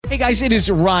Hey, guys, it is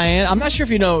Ryan. I'm not sure if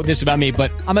you know this about me, but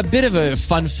I'm a bit of a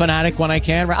fun fanatic when I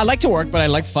can. I like to work, but I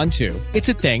like fun, too. It's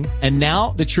a thing. And now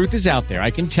the truth is out there.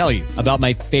 I can tell you about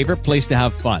my favorite place to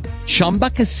have fun, Chumba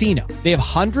Casino. They have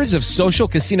hundreds of social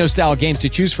casino-style games to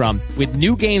choose from with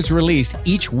new games released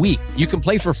each week. You can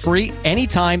play for free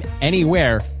anytime,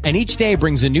 anywhere, and each day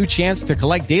brings a new chance to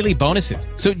collect daily bonuses.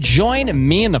 So join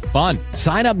me in the fun.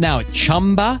 Sign up now at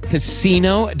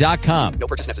ChumbaCasino.com. No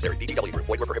purchase necessary. VGW Group.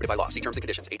 Void where prohibited by law. See terms and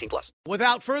conditions. 18+.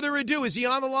 Without further ado, is he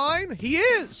on the line? He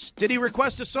is. Did he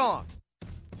request a song?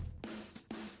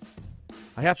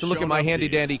 I have to look at my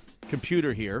handy-dandy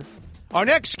computer here. Our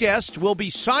next guest will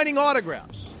be signing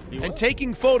autographs and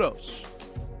taking photos.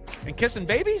 And kissing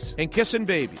babies? And kissing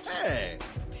babies. Hey.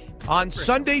 On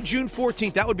Sunday, June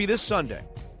 14th. That would be this Sunday.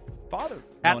 Father.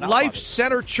 At Life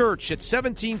Center Church at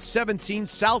 1717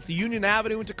 South Union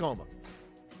Avenue in Tacoma.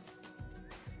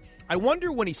 I wonder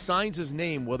when he signs his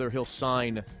name whether he'll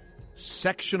sign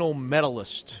sectional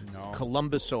medalist,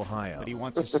 Columbus, Ohio. But he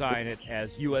wants to sign it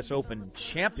as U.S. Open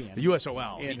champion. The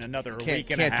USOL. In another Can't,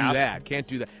 week and a half. Can't do that. Can't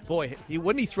do that. Boy,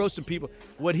 wouldn't he throw some people?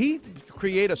 Would he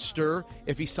create a stir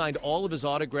if he signed all of his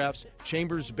autographs,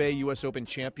 Chambers Bay U.S. Open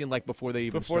champion, like before they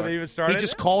even started? He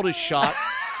just called his shot.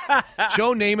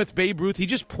 Joe Namath, Babe Ruth. He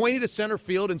just pointed at center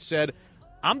field and said,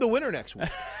 I'm the winner next week.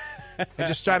 And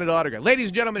just signed an autograph. Ladies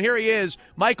and gentlemen, here he is,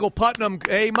 Michael Putnam.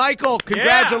 Hey, Michael,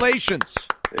 congratulations.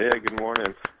 Yeah, good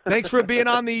morning. Thanks for being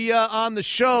on the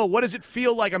show. What does it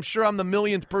feel like? I'm sure I'm the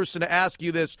millionth person to ask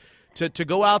you this, to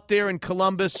go out there in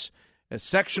Columbus,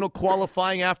 sectional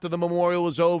qualifying after the Memorial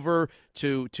was over,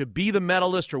 to be the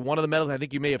medalist or one of the medalists. I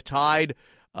think you may have tied,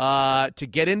 to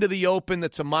get into the Open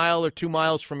that's a mile or 2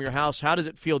 miles from your house. How does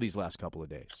it feel these last couple of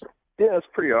days? Yeah, it's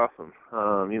pretty awesome.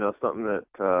 Something that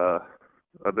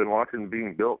I've been watching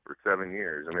being built for 7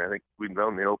 years. I mean, I think we've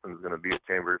known the Open is going to be at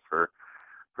Chambers for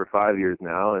 5 years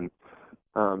now, and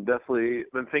definitely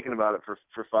been thinking about it for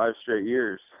 5 straight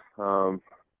years. I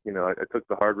took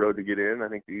the hard road to get in. I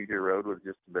think the easier road would have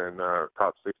just been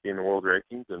top 60 in the world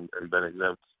rankings and been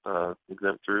exempt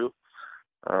through.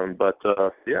 I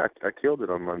killed it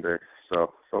on Monday,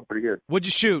 so felt pretty good. What'd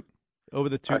you shoot over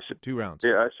the two rounds?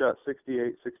 Yeah, I shot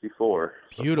 68, 64.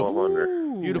 Beautiful. 12 under.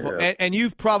 Beautiful. Yeah. And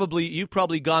you've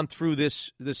probably gone through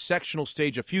this sectional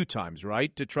stage a few times,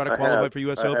 right, to try to qualify for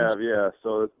U.S. Opens? I have, yeah.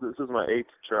 So this is my 8th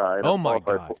try. Oh, my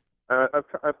God.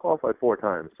 I've qualified 4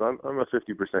 times, so I'm a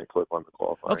 50% clip on the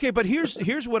qualifying. Okay, but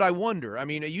here's what I wonder. I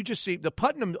mean, you just see the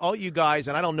Putnam, all you guys,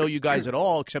 and I don't know you guys at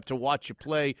all except to watch you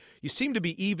play. You seem to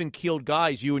be even-keeled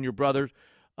guys, you and your brother.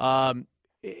 But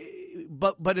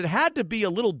it had to be a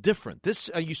little different. This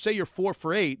you say you're 4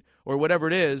 for 8 or whatever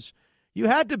it is. It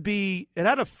had to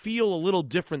feel a little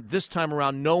different this time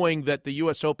around, knowing that the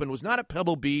U.S. Open was not at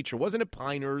Pebble Beach or wasn't at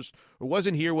Pinehurst or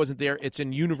wasn't here, wasn't there. It's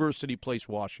in University Place,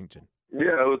 Washington.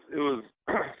 Yeah, it was.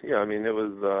 Yeah, I mean, it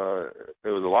was a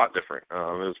lot different. It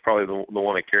was probably the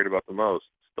one I cared about the most.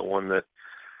 It's the one that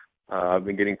I've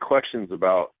been getting questions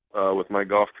about with my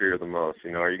golf career the most.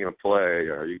 Are you going to play?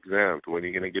 Are you exempt? When are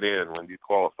you going to get in? When do you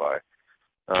qualify?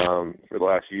 For the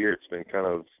last year, it's been kind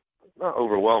of not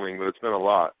overwhelming, but it's been a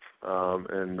lot.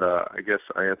 I guess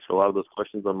I answered a lot of those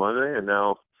questions on Monday, and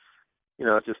now,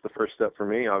 it's just the first step for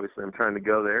me. Obviously, I'm trying to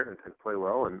go there and play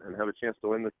well and have a chance to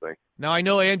win this thing. Now, I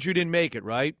know Andrew didn't make it,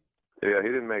 right? Yeah, he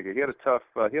didn't make it. He had a tough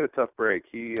break.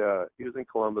 He was in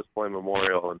Columbus playing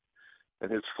Memorial,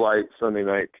 and his flight Sunday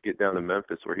night to get down to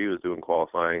Memphis, where he was doing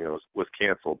qualifying, was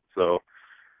canceled. So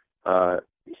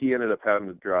he ended up having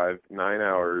to drive 9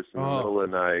 hours in the middle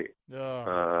of the night.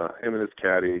 Him and his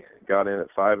caddy got in at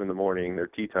 5 in the morning. Their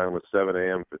tee time was 7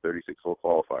 a.m. for 36-hole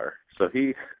qualifier. So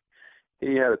he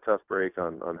had a tough break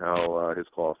on how his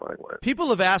qualifying went. People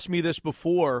have asked me this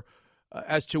before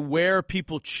as to where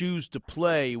people choose to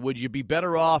play. Would you be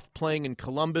better off playing in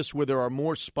Columbus where there are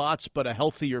more spots but a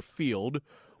healthier field?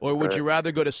 Or would you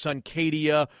rather go to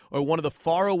Suncadia or one of the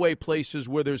faraway places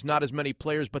where there's not as many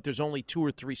players but there's only 2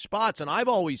 or 3 spots? And I've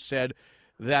always said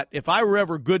that if I were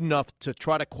ever good enough to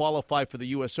try to qualify for the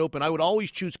U.S. Open, I would always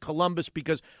choose Columbus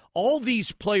because all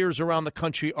these players around the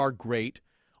country are great.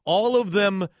 All of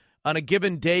them on a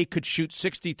given day could shoot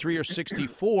 63 or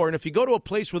 64. And if you go to a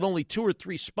place with only 2 or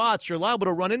 3 spots, you're liable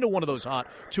to run into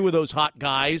two of those hot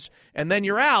guys, and then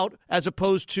you're out, as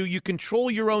opposed to you control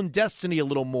your own destiny a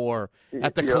little more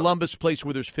at the Columbus place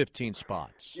where there's 15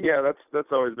 spots. Yeah,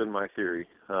 that's always been my theory,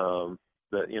 that,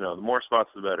 the more spots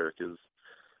the better, because,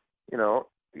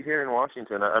 here in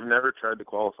Washington, I've never tried to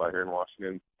qualify here in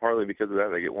Washington, partly because of that.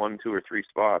 They get 1, 2, or 3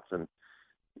 spots, and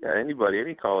anybody,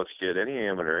 any college kid, any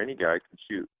amateur, any guy can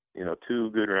shoot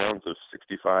 2 good rounds of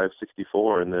 65,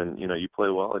 64, and then, you play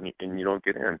well and you don't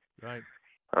get in. Right.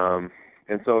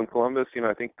 And so in Columbus,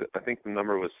 I think the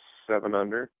number was 7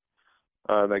 under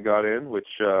that got in, which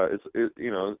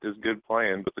is good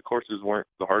playing. But the courses weren't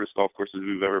the hardest golf courses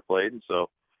we've ever played. And so,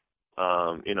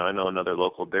 I know another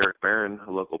local, Derek Barron,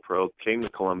 a local pro, came to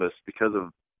Columbus because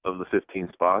of the 15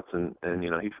 spots, and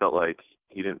he felt like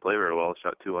he didn't play very well,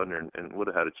 shot 2 under, and would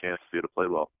have had a chance to be able to play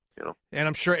well. And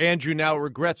I'm sure Andrew now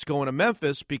regrets going to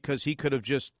Memphis because he could have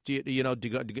just,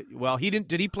 well, he didn't.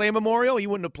 Did he play Memorial? He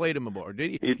wouldn't have played a Memorial,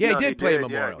 did he? He did play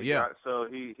Memorial. Yeah. So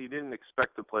he didn't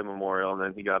expect to play Memorial, and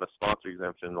then he got a sponsor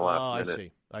exemption in the last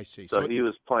minute. I see. So he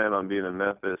was planning on being in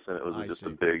Memphis, and it was a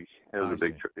big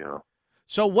trip.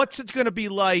 So what's it going to be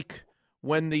like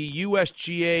when the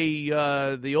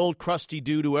USGA, the old crusty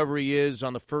dude, whoever he is,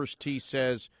 on the first tee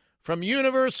says, "From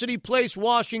University Place,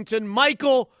 Washington,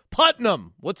 Michael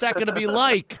Putnam"? What's that going to be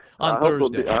like on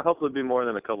Thursday? I hope there'll be more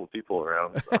than a couple people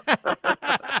around. So.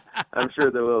 I'm sure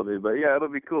there will be, but yeah, it'll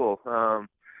be cool.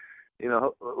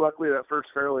 Luckily that first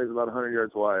fairway is about 100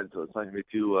 yards wide, so it's not going to be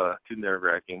too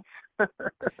nerve-wracking.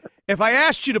 If I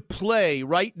asked you to play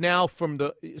right now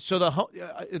do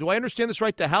I understand this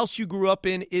right? The house you grew up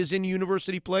in is in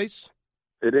University Place?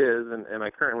 It is, and I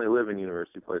currently live in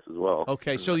University Place as well.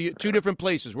 Okay, so two different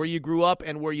places, where you grew up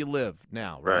and where you live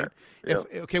now, right? Yep.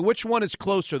 Okay, which one is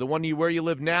closer, the one where you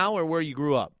live now or where you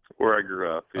grew up? Where I grew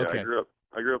up. Yeah, okay. I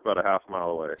grew up about a half mile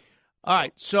away. All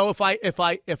right, so if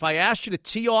I asked you to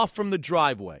tee off from the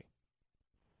driveway,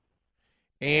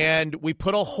 and we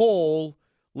put a hole,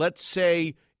 let's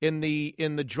say in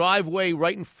the driveway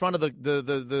right in front of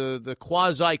the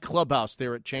quasi clubhouse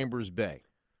there at Chambers Bay.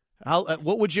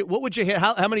 What would you hit?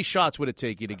 How many shots would it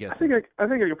take you to get there? I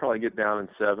think I could probably get down in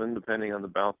 7, depending on the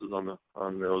bounces on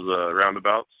those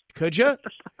roundabouts. Could you?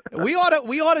 We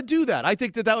ought to do that. I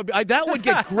think that would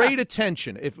get great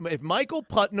attention if Michael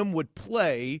Putnam would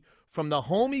play from the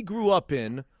home he grew up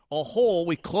in. A hole,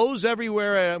 we close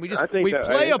everywhere, and we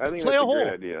play a hole.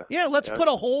 Great idea. Yeah, let's put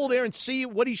a hole there and see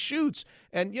what he shoots,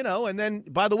 and then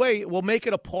by the way, we'll make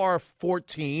it a par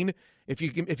 14. If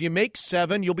you make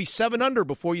 7, you'll be 7 under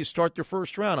before you start your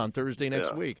first round on Thursday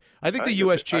next week. I think the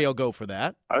USGA will go for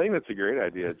that. I think that's a great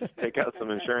idea. Just take out some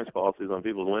insurance policies on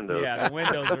people's windows. Yeah, the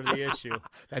windows are the issue.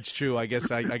 That's true. I guess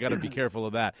I got to be careful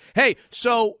of that. Hey,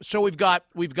 so we've got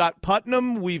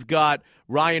Putnam, we've got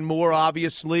Ryan Moore,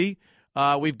 obviously.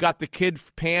 We've got the kid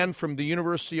Pan from the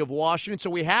University of Washington. So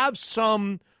we have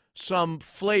some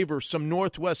flavor, some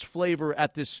Northwest flavor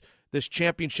at this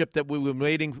championship that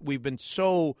we've been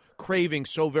so craving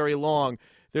so very long.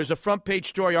 There's a front page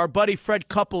story. Our buddy Fred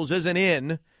Couples isn't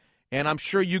in, and I'm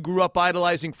sure you grew up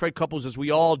idolizing Fred Couples as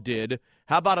we all did.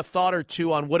 How about a thought or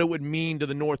two on what it would mean to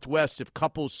the Northwest if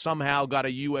Couples somehow got a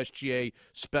USGA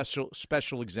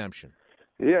special exemption?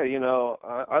 Yeah,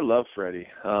 I love Freddie.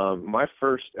 My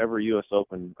first ever U.S.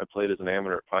 Open, I played as an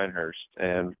amateur at Pinehurst,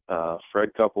 and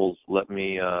Fred Couples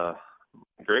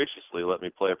graciously let me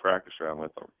play a practice round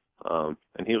with him.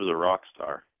 And he was a rock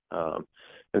star.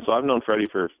 And so I've known Freddie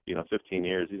for 15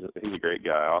 years. He's a great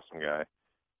guy, awesome guy.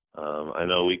 I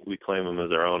know we claim him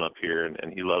as our own up here,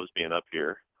 and he loves being up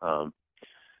here. I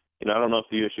don't know if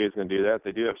the USGA is going to do that.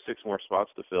 They do have 6 more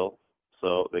spots to fill,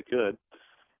 so they could.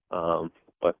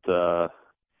 But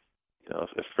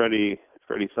if Freddie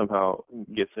somehow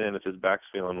gets in, if his back's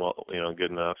feeling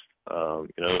good enough,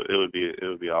 it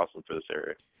would be awesome for this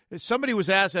area. Somebody was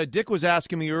Dick was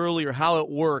asking me earlier how it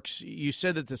works. You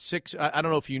said that the 6, I don't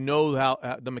know if you know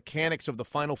how the mechanics of the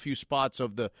final few spots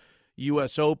of the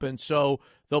U.S. Open. So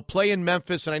they'll play in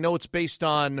Memphis, and I know it's based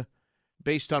on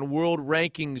world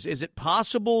rankings. Is it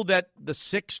possible that the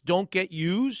 6 don't get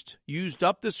used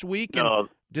up this week? No.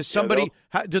 And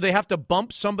do they have to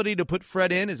bump somebody to put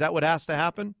Fred in? Is that what has to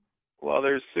happen? Well,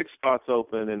 there's 6 spots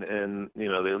open, and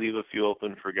they leave a few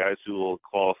open for guys who will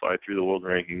qualify through the world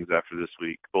rankings after this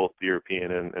week, both the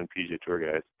European and PGA Tour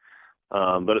guys.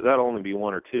 But that'll only be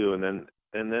 1 or 2, and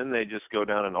then they just go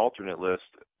down an alternate list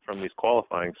from these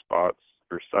qualifying spots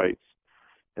or sites,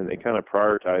 and they kind of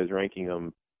prioritize ranking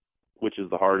them, which is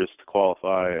the hardest to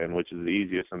qualify and which is the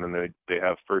easiest, and then they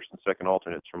have first and second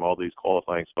alternates from all these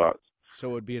qualifying spots. So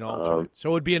it would be an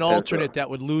alternate. That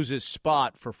would lose his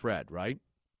spot for Fred, right?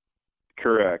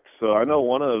 Correct. So I know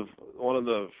one of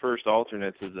the first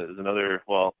alternates is another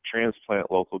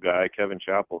transplant local guy, Kevin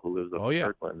Chappell, who lives up in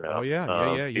Kirkland now. Oh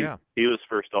yeah. He was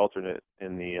first alternate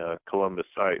in the Columbus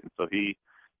site, and so he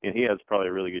has probably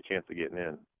a really good chance of getting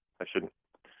in. I shouldn't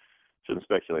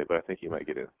speculate, but I think he might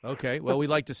get in. Okay. Well, we'd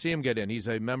like to see him get in. He's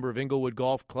a member of Inglewood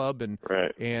Golf Club and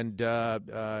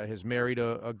has married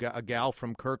a gal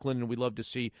from Kirkland, and we'd love to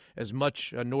see as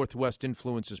much Northwest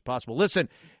influence as possible. Listen,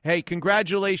 hey,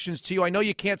 congratulations to you. I know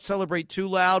you can't celebrate too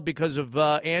loud because of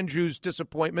Andrew's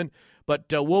disappointment, But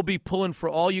we'll be pulling for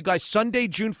all you guys Sunday,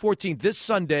 June 14th, this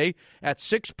Sunday at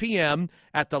 6 p.m.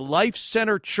 at the Life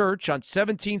Center Church on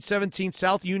 1717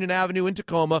 South Union Avenue in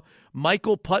Tacoma.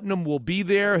 Michael Putnam will be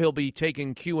there. He'll be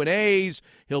taking Q&As.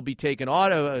 He'll be taking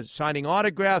signing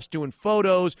autographs, doing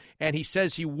photos, and he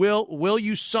says he will. Will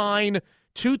you sign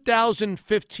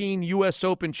 2015 U.S.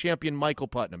 Open champion Michael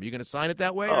Putnam? You going to sign it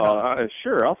that way? Or not?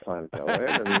 Sure, I'll sign it that way.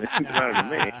 I mean, it's not to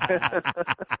me.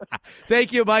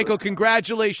 Thank you, Michael.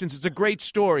 Congratulations. It's a great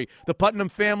story. The Putnam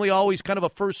family, always kind of a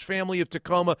first family of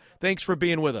Tacoma. Thanks for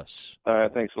being with us. All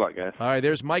right, thanks a lot, guys. All right,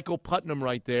 there's Michael Putnam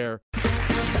right there.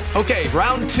 Okay,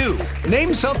 round two.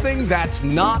 Name something that's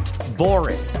not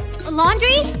boring. A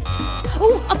laundry?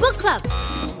 Ooh, a book club.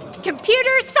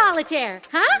 Computer solitaire,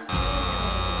 huh?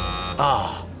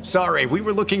 Ah, sorry, we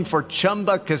were looking for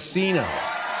Chumba Casino.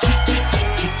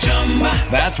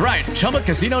 That's right,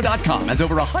 ChumbaCasino.com has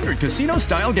over 100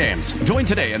 casino-style games. Join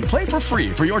today and play for free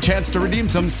for your chance to redeem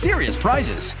some serious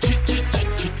prizes.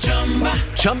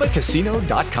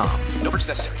 ChumbaCasino.com. No purchase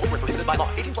necessary. Void where prohibited by law.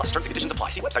 18+ terms and conditions apply.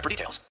 See website for details.